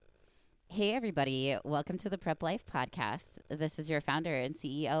Hey, everybody. Welcome to the Prep Life Podcast. This is your founder and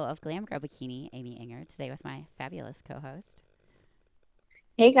CEO of Glam Girl Bikini, Amy Inger, today with my fabulous co host.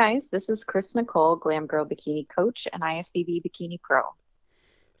 Hey guys, this is Chris Nicole, Glam Girl Bikini Coach and IFBB Bikini Pro.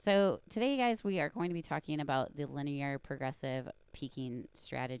 So, today, guys, we are going to be talking about the linear progressive peaking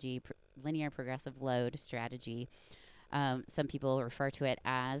strategy, linear progressive load strategy. Some people refer to it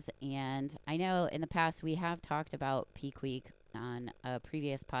as, and I know in the past we have talked about peak week on a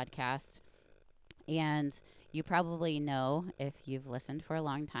previous podcast. And you probably know, if you've listened for a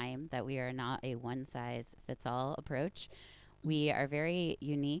long time, that we are not a one size fits all approach. We are very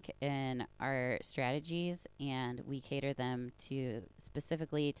unique in our strategies and we cater them to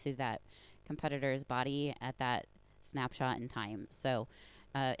specifically to that competitor's body at that snapshot in time. So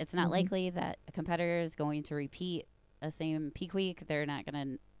it's not hmm likely that a competitor is going to repeat a same peak week. They're not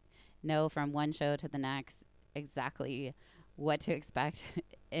going to know from one show to the next exactly what to expect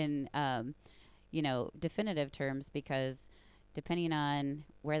in definitive terms, because depending on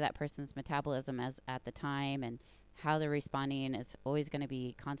where that person's metabolism is at the time and how they're responding, it's always going to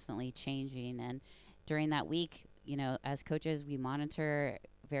be constantly changing. And during that week, as coaches, we monitor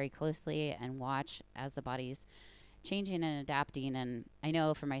very closely and watch as the body's changing and adapting. And I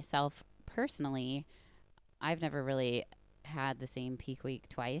know for myself personally, I've never really had the same peak week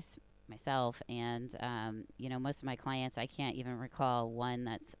twice myself. And, most of my clients, I can't even recall one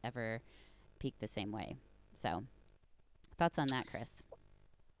that's ever peaked the same way. So, thoughts on that, Chris?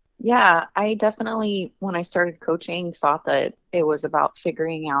 Yeah, I definitely, when I started coaching, thought that it was about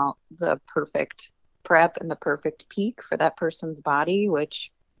figuring out the perfect prep and the perfect peak for that person's body,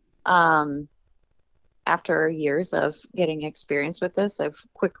 which um, after years of getting experience with this, I've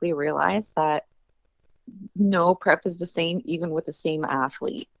quickly realized that no prep is the same, even with the same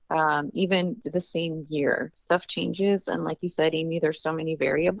athlete. Even the same year, stuff changes. And like you said, Amy, there's so many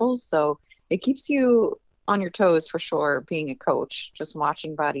variables. So it keeps you on your toes for sure, being a coach, just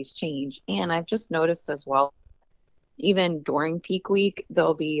watching bodies change. And I've just noticed as well, even during peak week,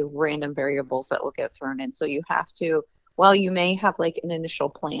 there'll be random variables that will get thrown in. So you have to, while you may have like an initial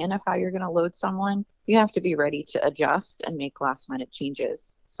plan of how you're going to load someone, you have to be ready to adjust and make last minute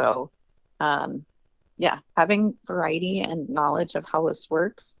changes. So, um, yeah, having variety and knowledge of how this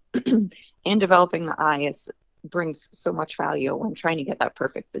works and developing the eye is brings so much value when trying to get that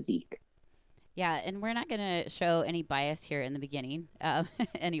perfect physique. Yeah, and we're not going to show any bias here in the beginning,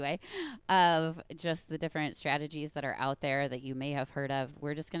 anyway, of just the different strategies that are out there that you may have heard of.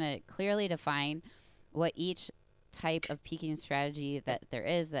 We're just going to clearly define what each type of peaking strategy that there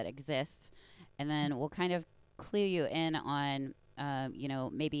is that exists, and then we'll kind of clue you in on,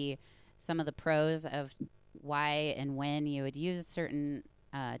 maybe some of the pros of why and when you would use certain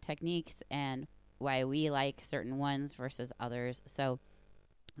techniques and why we like certain ones versus others. So,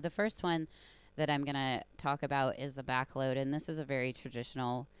 the first one that I'm going to talk about is the backload. And this is a very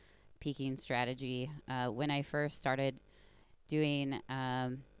traditional peaking strategy. When I first started doing,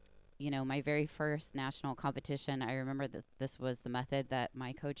 my very first national competition, I remember that this was the method that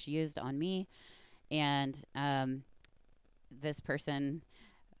my coach used on me. And this person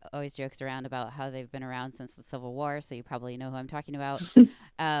always jokes around about how they've been around since the Civil War. So you probably know who I'm talking about.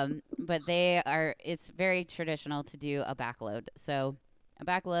 But it's very traditional to do a backload. So a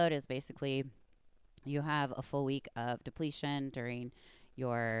backload is basically you have a full week of depletion during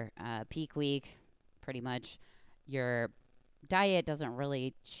your peak week. Pretty much your diet doesn't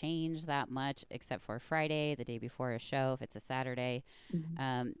really change that much except for Friday, the day before a show. If it's a Saturday,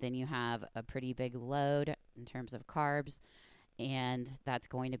 Mhm. then you have a pretty big load in terms of carbs. And that's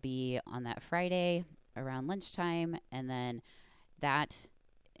going to be on that Friday around lunchtime. And then that,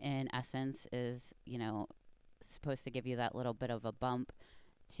 in essence, is, supposed to give you that little bit of a bump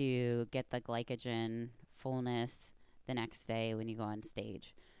to get the glycogen fullness the next day when you go on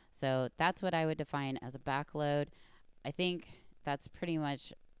stage. So that's what I would define as a backload. I think that's pretty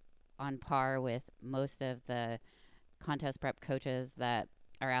much on par with most of the contest prep coaches that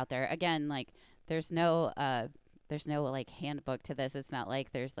are out there. Again, like there's no like handbook to this. It's not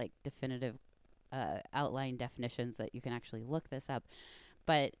like there's like definitive outline definitions that you can actually look this up.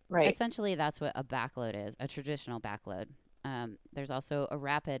 But Right. essentially, that's what a backload is, a traditional backload. There's also a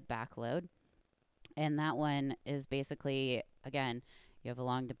rapid backload, and that one is basically, again, you have a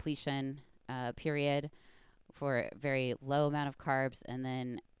long depletion period for a very low amount of carbs, and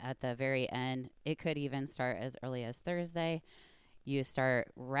then at the very end, it could even start as early as Thursday. You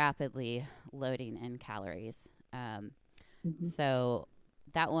start rapidly loading in calories. hmm So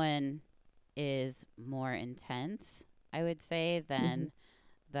that one is more intense, I would say, hmm than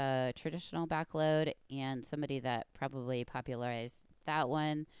the traditional backload, and somebody that probably popularized that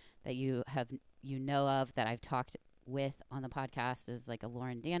one that you know of that I've talked with on the podcast is like a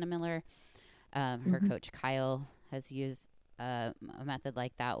Lauren Dannemiller. Her Hmm. coach Kyle has used a method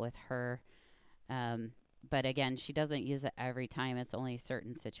like that with her. Um, but again, she doesn't use it every time. It's only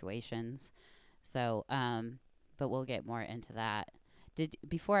certain situations. So, but we'll get more into that. Did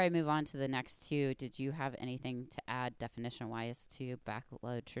Before I move on to the next two, did you have anything to add definition wise to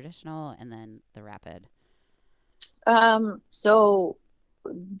backload traditional and then the rapid? So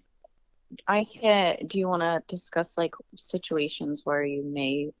do you want to discuss like situations where you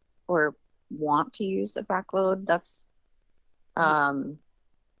may or want to use a backload? That's, Ye- um,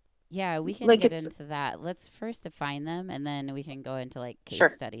 yeah, we can like get it's, into that. Let's first define them and then we can go into like case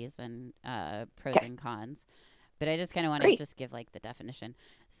sure. studies and pros Okay, and cons. But I just kind of want to great. just give like the definition.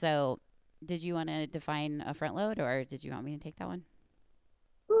 So, did you want to define a front load or did you want me to take that one?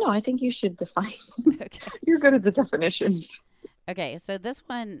 No, I think you should define. Okay. You're good at the definitions. Okay. So, this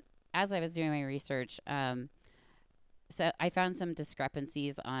one, as I was doing my research, so I found some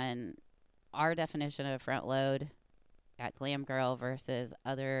discrepancies on our definition of front load at Glam Girl versus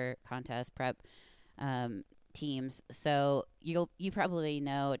other contest prep um, teams. So you probably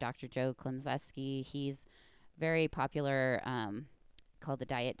know Dr. Joe Klemczewski. He's very popular, called the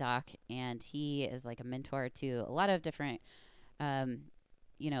Diet Doc, and he is like a mentor to a lot of different, um,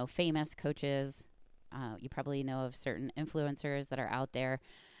 famous coaches. You probably know of certain influencers that are out there.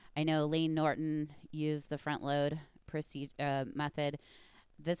 I know Lane Norton used the front load method.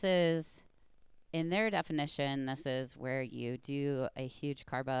 This is in their definition, this is where you do a huge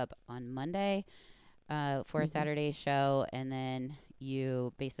carb up on Monday for a Hmm. Saturday show, and then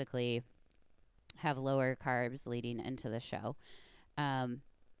you basically have lower carbs leading into the show. Um,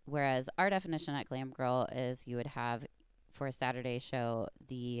 Whereas our definition at Glam Girl is you would have for a Saturday show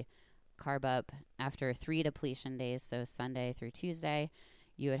the carb up after 3 depletion days, so Sunday through Tuesday.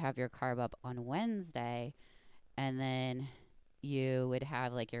 You would have your carb up on Wednesday, and then you would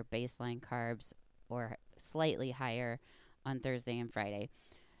have like your baseline carbs or slightly higher on Thursday and Friday.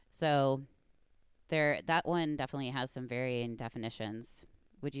 So that one definitely has some varying definitions.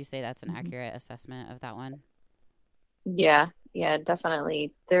 Would you say that's an Hmm. accurate assessment of that one? Yeah, yeah,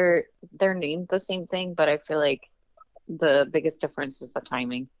 definitely. They're named the same thing, but I feel like the biggest difference is the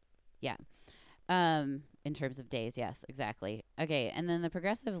timing. Yeah. In terms of days, yes, exactly. Okay, and then the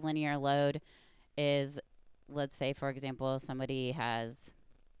progressive linear load is, let's say, for example, somebody has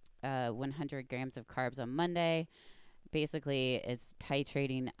 100 grams of carbs on Monday. Basically, it's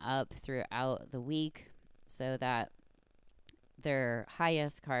titrating up throughout the week so that their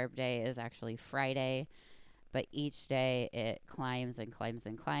highest carb day is actually Friday, but each day it climbs and climbs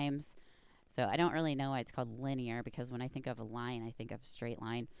and climbs. So I don't really know why it's called linear because when I think of a line, I think of a straight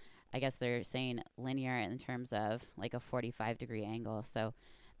line. I guess they're saying linear in terms of like a 45-degree angle. So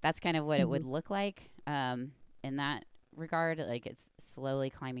that's kind of what it Hmm. would look like in that regard. Like it's slowly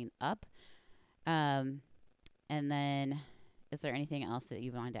climbing up. Um, and then, is there anything else that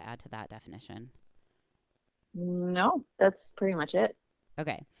you wanted to add to that definition? No, that's pretty much it.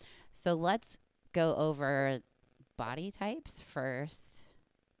 Okay, so let's go over body types first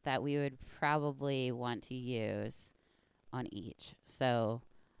that we would probably want to use on each. So,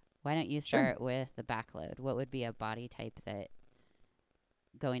 why don't you Sure. start with the backload? What would be a body type that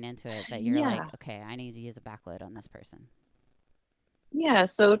going into it that you're like, Yeah. okay, I need to use a backload on this person? Yeah,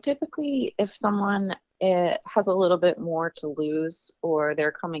 so typically if someone has a little bit more to lose or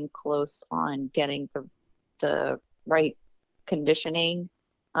they're coming close on getting the right conditioning,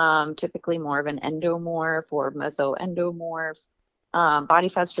 typically more of an endomorph or mesoendomorph. Body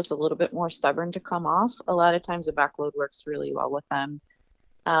fat's just a little bit more stubborn to come off. A lot of times a backload works really well with them.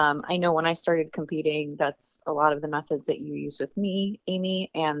 I know when I started competing, that's a lot of the methods that you use with me,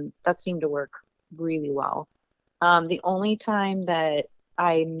 Amy, and that seemed to work really well. The only time that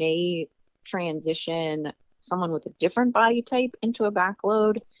I may transition someone with a different body type into a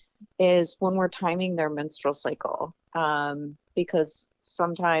backload is when we're timing their menstrual cycle. Because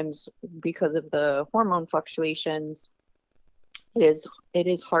sometimes, because of the hormone fluctuations, it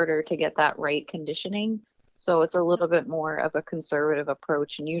is harder to get that right conditioning. So it's a little bit more of a conservative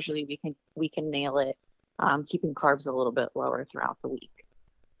approach, and usually we can nail it, keeping carbs a little bit lower throughout the week.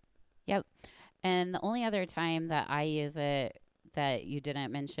 Yep. And the only other time that I use it that you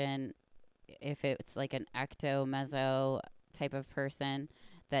didn't mention, if it's like an ecto meso type of person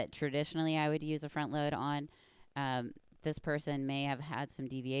that traditionally I would use a front load on, um, this person may have had some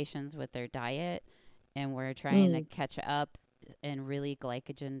deviations with their diet and we're trying to Mm, catch up and really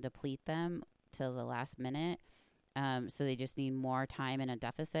glycogen deplete them till the last minute. So they just need more time in a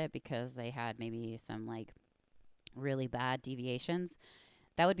deficit because they had maybe some like really bad deviations,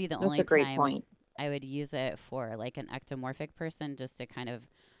 that would be the That's a only great time point. I would use it for like an ectomorphic person, just to kind of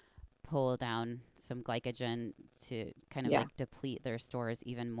pull down some glycogen to kind of Yeah. like deplete their stores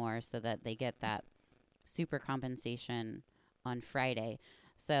even more so that they get that super compensation on Friday.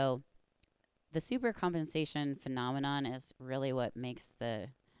 So the super compensation phenomenon is really what makes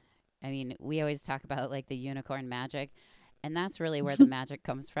I mean, we always talk about like the unicorn magic, and that's really where the magic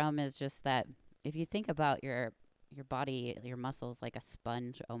comes from, is just that if you think about your body, your muscles like a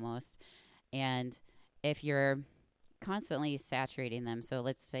sponge almost, and if you're constantly saturating them, so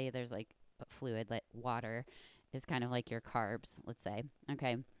let's say there's like a fluid, like water is kind of like your carbs, let's say.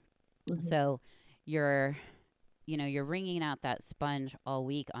 Okay. Hmm. So you're you're wringing out that sponge all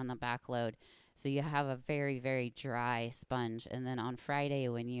week on the back load. So you have a very, very dry sponge. And then on Friday,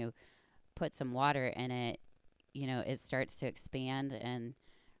 when you put some water in it, it starts to expand and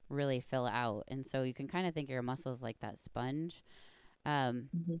really fill out. And so you can kind of think of your muscles like that sponge. Um,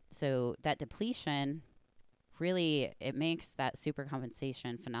 Hmm. so that depletion really, it makes that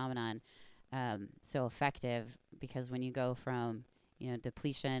supercompensation phenomenon so effective, because when you go from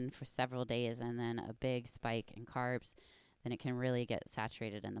depletion for several days and then a big spike in carbs, then it can really get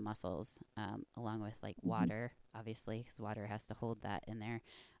saturated in the muscles, along with like Hmm. water, obviously, because water has to hold that in there,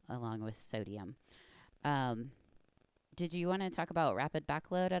 along with sodium. Um, did you want to talk about rapid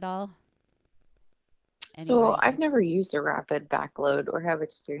backload at all? So Anybody I've that's never used a rapid backload or have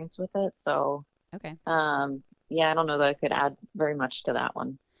experience with it. So, okay. yeah, I don't know that I could add very much to that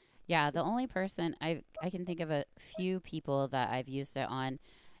one. Yeah, the only person I can think of a few people that I've used it on,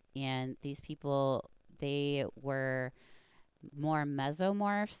 and these people, they were more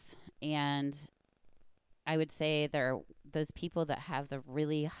mesomorphs, and I would say they're those people that have the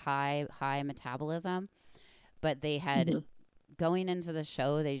really high metabolism, but they had, Hmm. going into the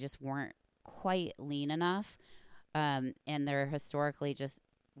show, they just weren't quite lean enough, and they're historically just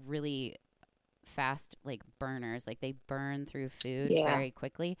really fast, like burners, like they burn through food Yeah. very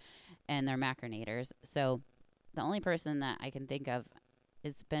quickly, and they're macronators. So the only person that I can think of,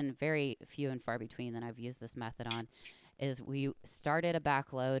 it's been very few and far between that I've used this method on, is we started a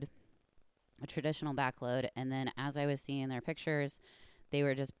backload, a traditional backload, and then as I was seeing their pictures, they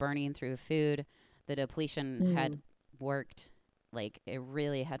were just burning through food. The depletion had Mm. worked, like it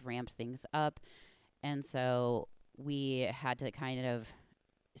really had ramped things up, and so we had to kind of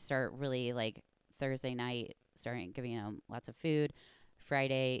start really like Thursday night, starting giving them lots of food.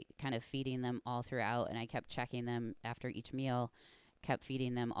 Friday, kind of feeding them all throughout, and I kept checking them after each meal, kept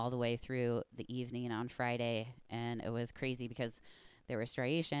feeding them all the way through the evening on Friday. And it was crazy because there were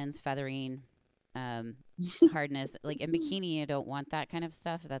striations, feathering, um, hardness. Like in bikini, you don't want that kind of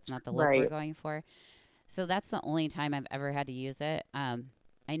stuff. That's not the look we're Right. going for. So that's the only time I've ever had to use it.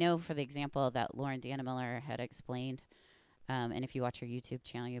 I know for the example that Lauren Dannemiller had explained, and if you watch her YouTube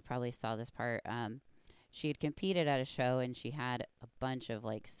channel, you probably saw this part. She had competed at a show and she had a bunch of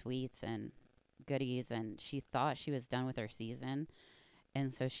like sweets and goodies, and she thought she was done with her season.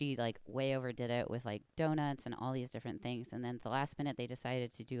 And so she like way overdid it with like donuts and all these different things. And then at the last minute, they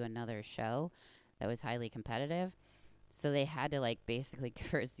decided to do another show that was highly competitive. So they had to like basically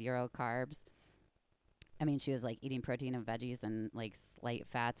give her zero carbs. I mean, she was like eating protein and veggies and like slight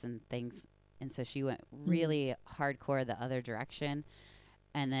fats and things. And so she went Mm. really hardcore the other direction.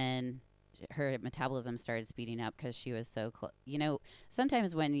 And then her metabolism started speeding up because she was so close.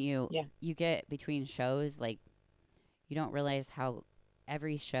 Sometimes when Yeah. you get between shows, like you don't realize how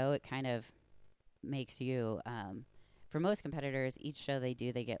every show it kind of makes you. For most competitors, each show they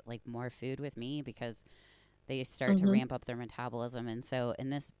do, they get like more food with me because they start to Hmm. ramp up their metabolism. And so in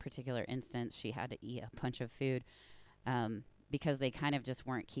this particular instance, she had to eat a bunch of food, because they kind of just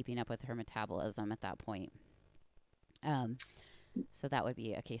weren't keeping up with her metabolism at that point. Um, so that would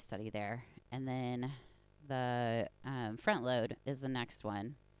be a case study there. And then the front load is the next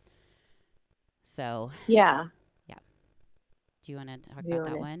one. So, Yeah. yeah. Do you want to talk about Doing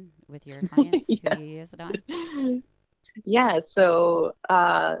that it. one with your clients who you Yes. use it on? Yeah. So,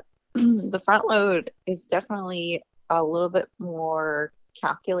 the front load is definitely a little bit more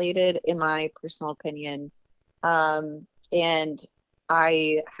calculated, in my personal opinion. And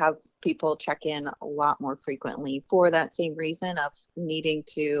I have people check in a lot more frequently for that same reason of needing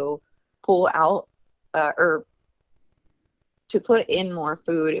to pull out, or to put in more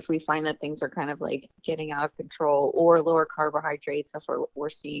food if we find that things are kind of like getting out of control, or lower carbohydrates if we're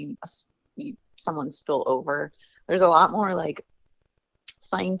seeing someone spill over. There's a lot more like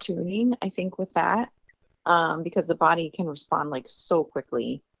fine tuning, I think, with that, because the body can respond like so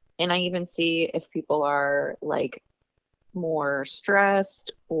quickly. And I even see if people are like more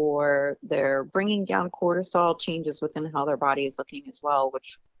stressed, or they're bringing down cortisol, changes within how their body is looking as well,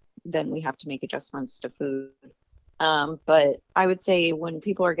 which then we have to make adjustments to food. But I would say when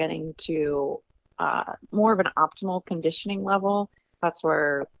people are getting to more of an optimal conditioning level, that's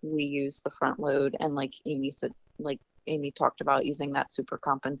where we use the front load. And like Amy said, like Amy talked about, using that super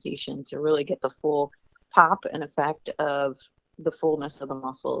compensation to really get the full pop and effect of the fullness of the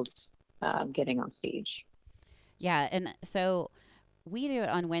muscles getting on stage. Yeah, and so we do it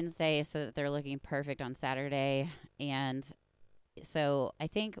on Wednesday so that they're looking perfect on Saturday. And so I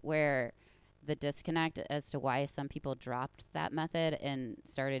think where the disconnect as to why some people dropped that method and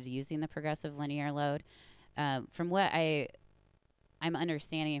started using the progressive linear load, from what I'm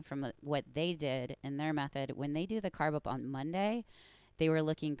understanding from what they did in their method, when they do the carb up on Monday, they were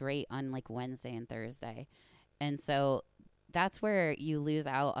looking great on like Wednesday and Thursday. And so that's where you lose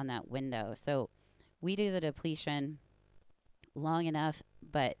out on that window. So we do the depletion long enough,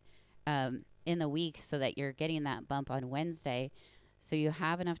 but in the week so that you're getting that bump on Wednesday. So you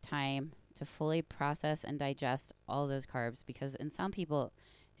have enough time to fully process and digest all those carbs, because in some people,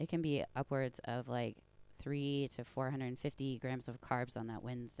 it can be upwards of like 3 to 450 grams of carbs on that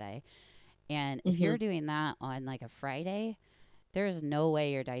Wednesday. And if Hmm. you're doing that on like a Friday, there's no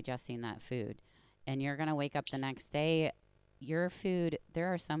way you're digesting that food. And you're going to wake up the next day. Your food,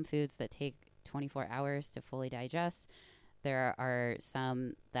 there are some foods that take 24 hours to fully digest. There are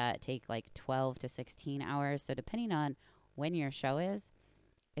some that take like 12 to 16 hours. So, depending on when your show is,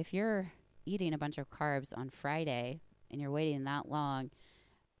 if you're eating a bunch of carbs on Friday and you're waiting that long,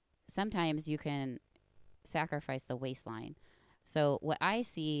 sometimes you can sacrifice the waistline. So, what I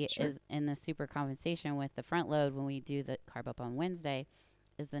see Sure. is in the super compensation with the front load when we do the carb up on Wednesday,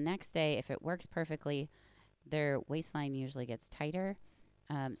 is the next day, if it works perfectly, their waistline usually gets tighter.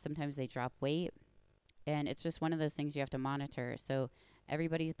 Sometimes they drop weight, and it's just one of those things you have to monitor. So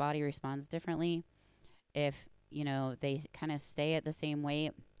everybody's body responds differently. If they kind of stay at the same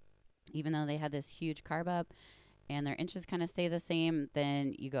weight, even though they had this huge carb up, and their inches kind of stay the same,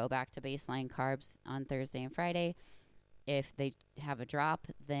 then you go back to baseline carbs on Thursday and Friday. If they have a drop,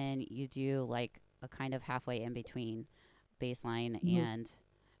 then you do like a kind of halfway in between baseline Hmm. and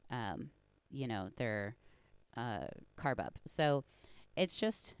their uh, carb up. So it's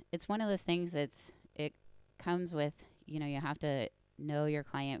one of those things. It comes with, you have to know your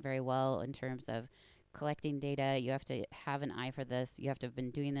client very well in terms of collecting data. You have to have an eye for this. You have to have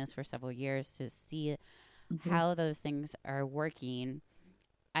been doing this for several years to see Hmm. how those things are working.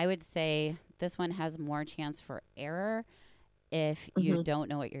 I would say this one has more chance for error if you Hmm. don't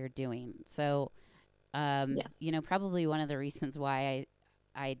know what you're doing. So, Yes. probably one of the reasons why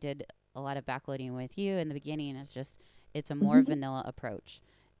I did a lot of backloading with you in the beginning is just it's a more Hmm. vanilla approach.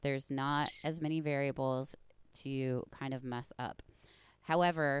 There's not as many variables to kind of mess up.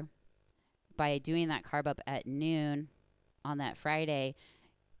 However, by doing that carb up at noon on that Friday,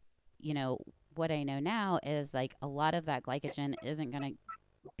 you know, what I know now is like a lot of that glycogen isn't going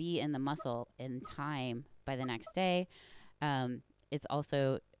to be in the muscle in time by the next day. It's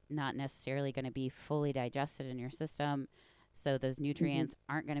also not necessarily going to be fully digested in your system. So those Hmm. nutrients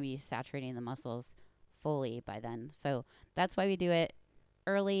aren't going to be saturating the muscles fully by then. So that's why we do it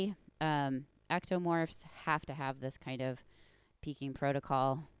early. Ectomorphs have to have this kind of peaking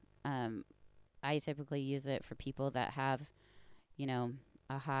protocol. Um, I typically use it for people that have, you know,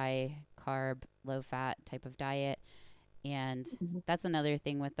 a high carb, low fat type of diet. And Hmm. that's another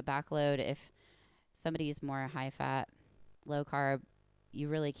thing with the backload. If somebody's more high fat, low carb, you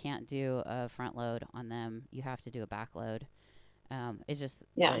really can't do a front load on them. You have to do a back load. It's just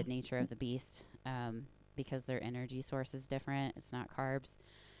Yeah. the nature of the beast, because their energy source is different. It's not carbs.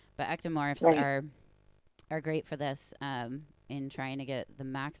 But ectomorphs Right. are great for this, in trying to get the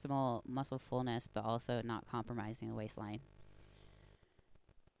maximal muscle fullness, but also not compromising the waistline.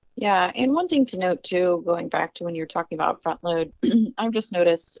 Yeah, and one thing to note too, going back to when you're talking about front load, I've just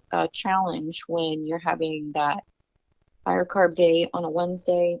noticed a challenge when you're having that higher carb day on a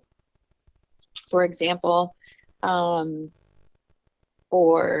Wednesday, for example, um,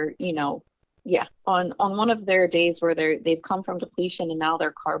 or yeah, on one of their days where they've come from depletion and now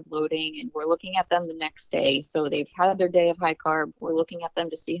they're carb loading, and we're looking at them the next day. So they've had their day of high carb. We're looking at them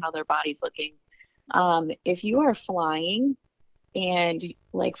to see how their body's looking. If you are flying, and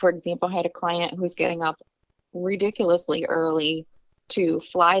like for example, I had a client who's getting up ridiculously early to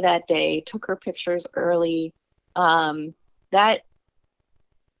fly that day, took her pictures early. Um, that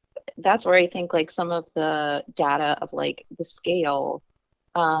that's where I think like some of the data of like the scale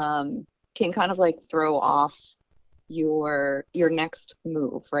can kind of like throw off your next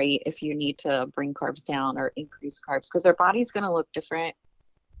move, right? If you need to bring carbs down or increase carbs, because their body's going to look different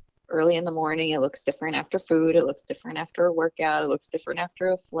early in the morning. It looks different after food. It looks different after a workout. It looks different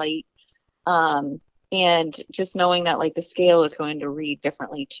after a flight. Um, and just knowing that like the scale is going to read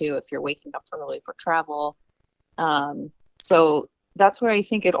differently too if you're waking up early for travel. Um, so that's where I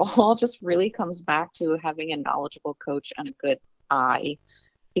think it all just really comes back to having a knowledgeable coach and a good eye,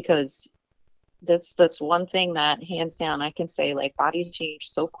 because that's one thing that hands down I can say, like bodies change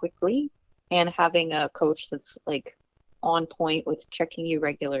so quickly, and having a coach that's like on point with checking you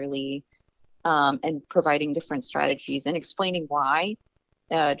regularly, and providing different strategies and explaining why,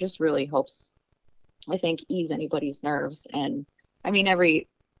 just really helps, I think, ease anybody's nerves. And I mean, every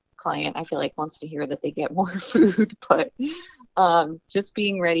client I feel like wants to hear that they get more food, but just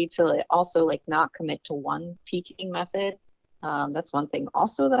being ready to also like not commit to one peaking method. That's one thing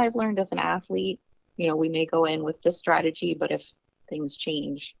also that I've learned as an athlete. You know, we may go in with this strategy, but if things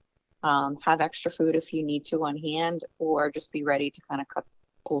change, have extra food if you need to on hand, or just be ready to kind of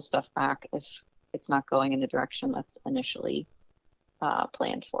pull stuff back if it's not going in the direction that's initially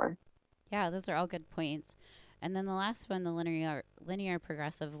planned for. Yeah, those are all good points. And then the last one, the linear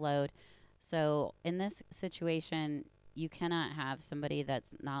progressive load. So in this situation, you cannot have somebody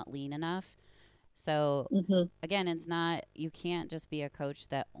that's not lean enough. So Hmm. again, it's not, you can't just be a coach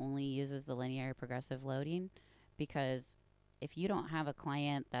that only uses the linear progressive loading, because if you don't have a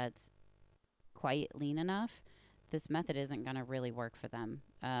client that's quite lean enough, this method isn't going to really work for them.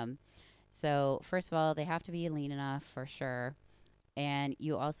 So first of all, they have to be lean enough for sure. And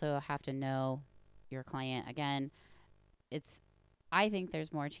you also have to know your client. Again, it's, I think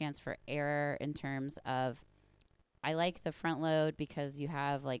there's more chance for error in terms of, I like the front load because you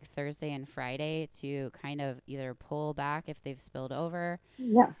have like Thursday and Friday to kind of either pull back if they've spilled over,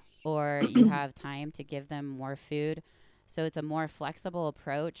 Yes. or you have time to give them more food. So it's a more flexible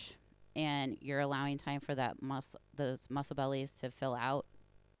approach, and you're allowing time for those muscle bellies to fill out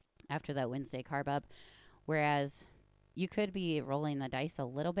after that Wednesday carb up. Whereas you could be rolling the dice a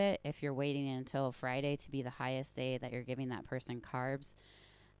little bit if you're waiting until Friday to be the highest day that you're giving that person carbs.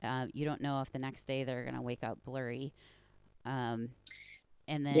 You don't know if the next day they're going to wake up blurry. Um,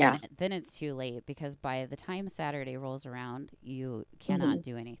 and Yeah. then it's too late, because by the time Saturday rolls around, you Hmm. cannot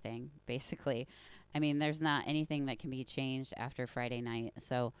do anything, basically. I mean, there's not anything that can be changed after Friday night.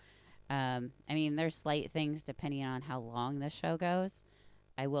 So, I mean, there's slight things depending on how long the show goes.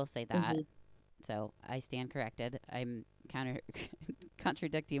 I will say that. Hmm. So I stand corrected. I'm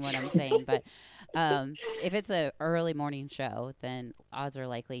contradicting what I'm saying, but if it's a early morning show, then odds are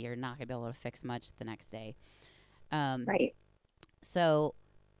likely you're not going to be able to fix much the next day. Um, Right. so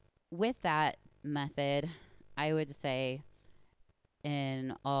with that method, I would say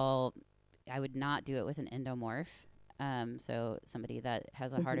in all, I would not do it with an endomorph. So somebody that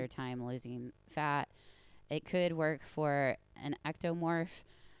has a Hmm. harder time losing fat. It could work for an ectomorph,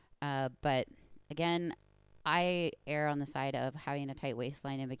 but again, I err on the side of having a tight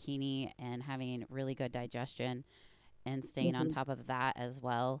waistline in bikini and having really good digestion and staying on Hmm. top of that as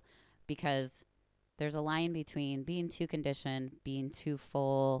well, because there's a line between being too conditioned, being too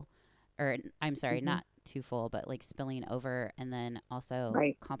full, or I'm sorry, Hmm. not too full, but like spilling over, and then also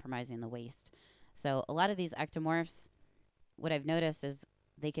Right. compromising the waist. So a lot of these ectomorphs, what I've noticed is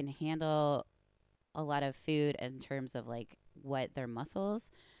they can handle a lot of food in terms of like what their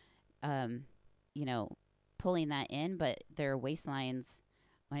muscles, um, you know, pulling that in, but their waistlines,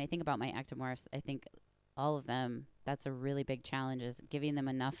 when I think about my ectomorphs, I think all of them, that's a really big challenge, is giving them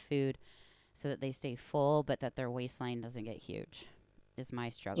enough food so that they stay full, but that their waistline doesn't get huge, is my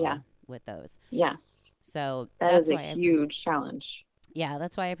Yeah. struggle with those. Yes. So That is that's a why huge challenge. yeah,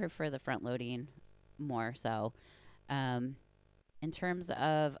 that's why I prefer the front loading more so. Um, in terms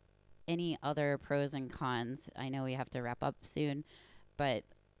of any other pros and cons, I know we have to wrap up soon, but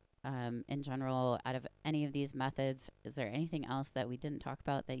in general, out of any of these methods, is there anything else that we didn't talk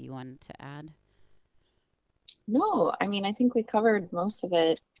about that you wanted to add? No, I mean, I think we covered most of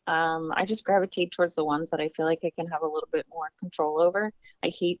it. I just gravitate towards the ones that I feel like I can have a little bit more control over. I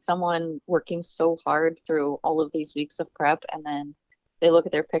hate someone working so hard through all of these weeks of prep, and then they look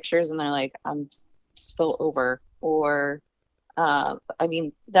at their pictures and they're like, I'm spill over. Or, I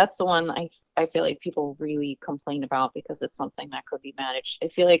mean, that's the one I feel like people really complain about because it's something that could be managed. I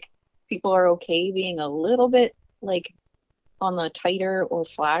feel like people are okay being a little bit like on the tighter or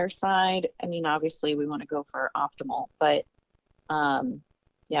flatter side. I mean, obviously we want to go for optimal, but um,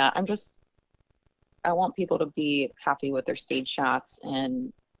 yeah, I want people to be happy with their stage shots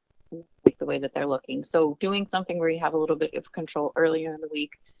and like the way that they're looking. So doing something where you have a little bit of control earlier in the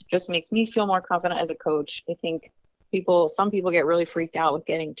week just makes me feel more confident as a coach. I think Some people get really freaked out with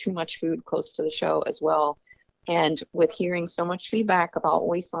getting too much food close to the show as well. And with hearing so much feedback about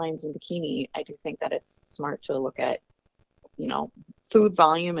waistlines and bikini, I do think that it's smart to look at, you know, food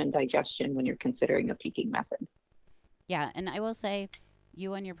volume and digestion when you're considering a peaking method. Yeah, and I will say,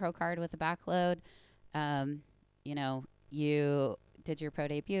 you won your pro card with a backload. Um, you did your pro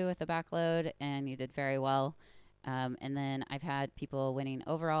debut with a backload, and you did very well. And then I've had people winning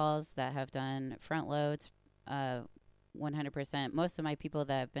overalls that have done front loads. 100%. Most of my people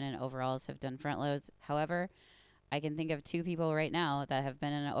that have been in overalls have done front loads. However, I can think of two people right now that have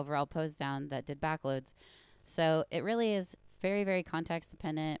been in an overall pose down that did backloads. So it really is very, very context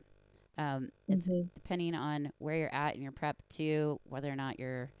dependent. It's Hmm. depending on where you're at in your prep too, whether or not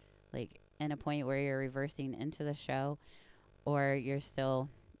you're like in a point where you're reversing into the show or you're still,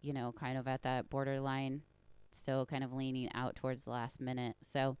 kind of at that borderline, still kind of leaning out towards the last minute.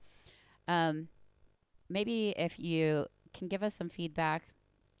 So um, maybe if you can give us some feedback,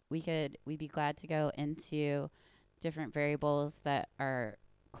 we'd be glad to go into different variables that are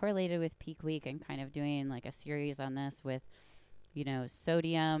correlated with peak week and kind of doing like a series on this with,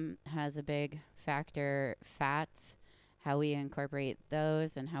 sodium has a big factor, fats, how we incorporate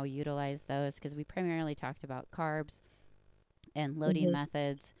those and how we utilize those, because we primarily talked about carbs and loading Hmm.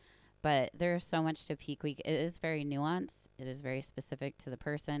 methods. But there's so much to peak week. It is very nuanced. It is very specific to the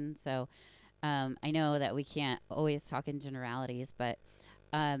person. So I know that we can't always talk in generalities, but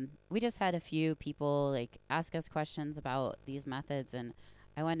we just had a few people like ask us questions about these methods, and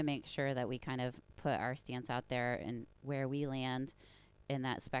I wanted to make sure that we kind of put our stance out there and where we land in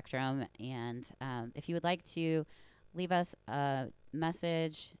that spectrum. And if you would like to leave us a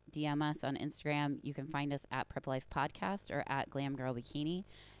message, DM us on Instagram, you can find us at Prep Life Podcast or at Glam Girl Bikini.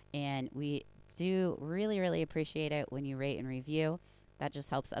 And we do really, really appreciate it when you rate and review. That just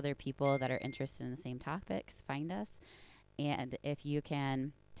helps other people that are interested in the same topics find us. And if you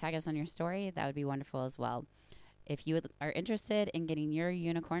can tag us on your story, that would be wonderful as well. If you are interested in getting your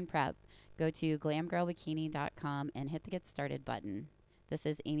unicorn prep, go to glamgirlbikini.com and hit the Get Started button. This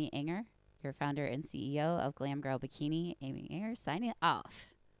is Amy Enger, your founder and CEO of Glam Girl Bikini. Amy Enger signing off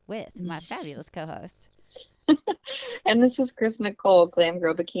with my fabulous co host. And this is Chris Nicole, Glam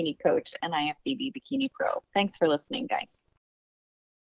Girl Bikini Coach and IFBB Bikini Pro. Thanks for listening, guys.